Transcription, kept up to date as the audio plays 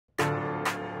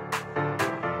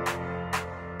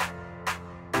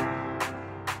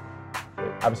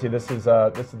Obviously, this is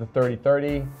the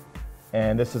 3030,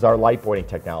 and this is our lightboarding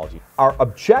technology. Our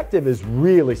objective is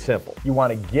really simple. You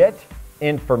want to get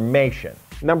information.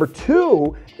 Number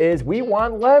two is we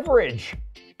want leverage.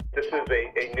 This is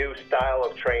a new style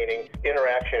of training.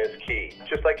 Interaction is key.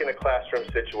 Just like in a classroom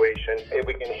situation, if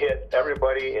we can hit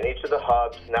everybody in each of the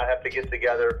hubs, not have to get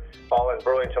together all in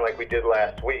Burlington like we did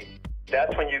last week,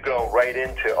 that's when you go right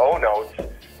into O Notes,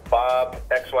 Bob,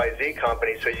 XYZ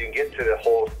company, so you can get to the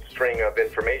whole string of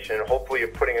information. And hopefully you're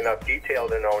putting enough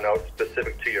details in O Notes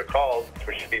specific to your calls,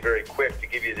 which should be very quick to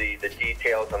give you the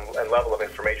details and level of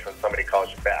information when somebody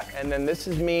calls you back. And then this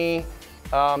is me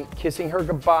kissing her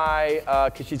goodbye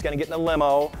because she's going to get in a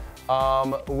limo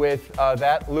with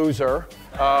that loser.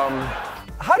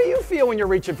 How do you feel when you're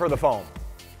reaching for the phone?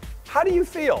 How do you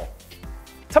feel?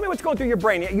 Tell me what's going through your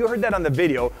brain. You heard that on the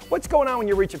video. What's going on when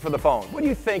you're reaching for the phone? What are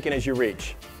you thinking as you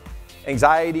reach?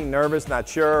 Anxiety, nervous, not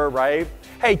sure, right?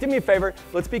 Hey, do me a favor.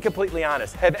 Let's be completely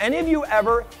honest. Have any of you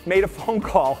ever made a phone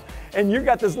call and you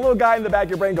got this little guy in the back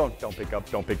of your brain going, don't pick up,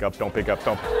 don't pick up, don't pick up,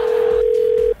 don't.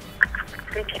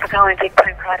 Thank you for calling Big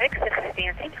Prime Products. This is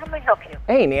Nancy. How may I help you?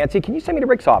 Hey, Nancy, can you send me to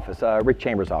Rick's office, Rick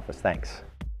Chambers' office? Thanks.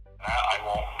 I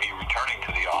won't be returning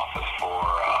to the office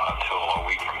until a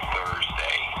week from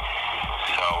Thursday.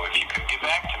 So if you could get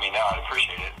back to me now, I'd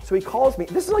appreciate it. So he calls me.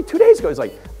 This is like 2 days ago. He's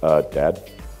like, Dad?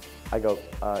 I go,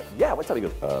 yeah, what's up? He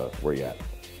goes, where you at?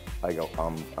 I go,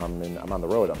 I'm on the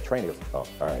road, I'm training. He goes, oh,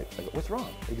 all right. I go, what's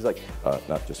wrong? He's like,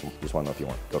 just want to know if you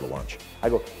want to go to lunch. I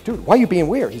go, dude, why are you being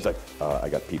weird? He's like, I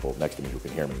got people next to me who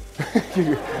can hear me.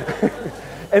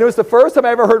 And it was the first time I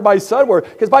ever heard my son word.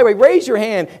 Because by the way, raise your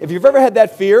hand if you've ever had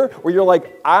that fear where you're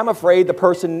like, I'm afraid the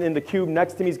person in the cube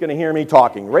next to me is going to hear me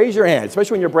talking. Raise your hand,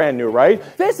 especially when you're brand new, right?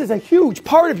 This is a huge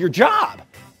part of your job.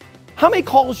 How many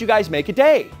calls you guys make a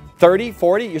day? 30,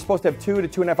 40? You're supposed to have 2 to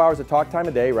 2.5 hours of talk time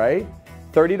a day, right?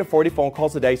 30 to 40 phone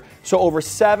calls a day. So over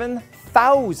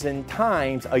 7,000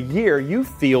 times a year, you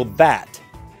feel that.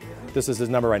 This is his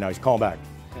number right now. He's calling back.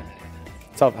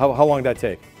 So how long did that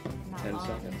take? 10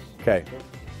 seconds. Okay.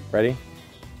 Ready?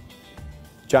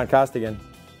 John Costigan.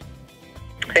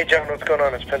 Hey, John, what's going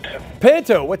on? It's Pinto.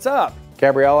 Pinto, what's up?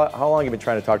 Gabriella, how long have you been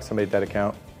trying to talk to somebody at that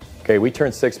account? Okay, we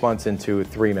turned 6 months into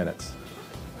 3 minutes.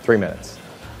 3 minutes.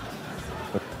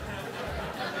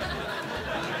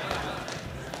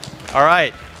 All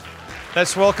right,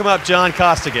 let's welcome up John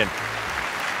Costigan.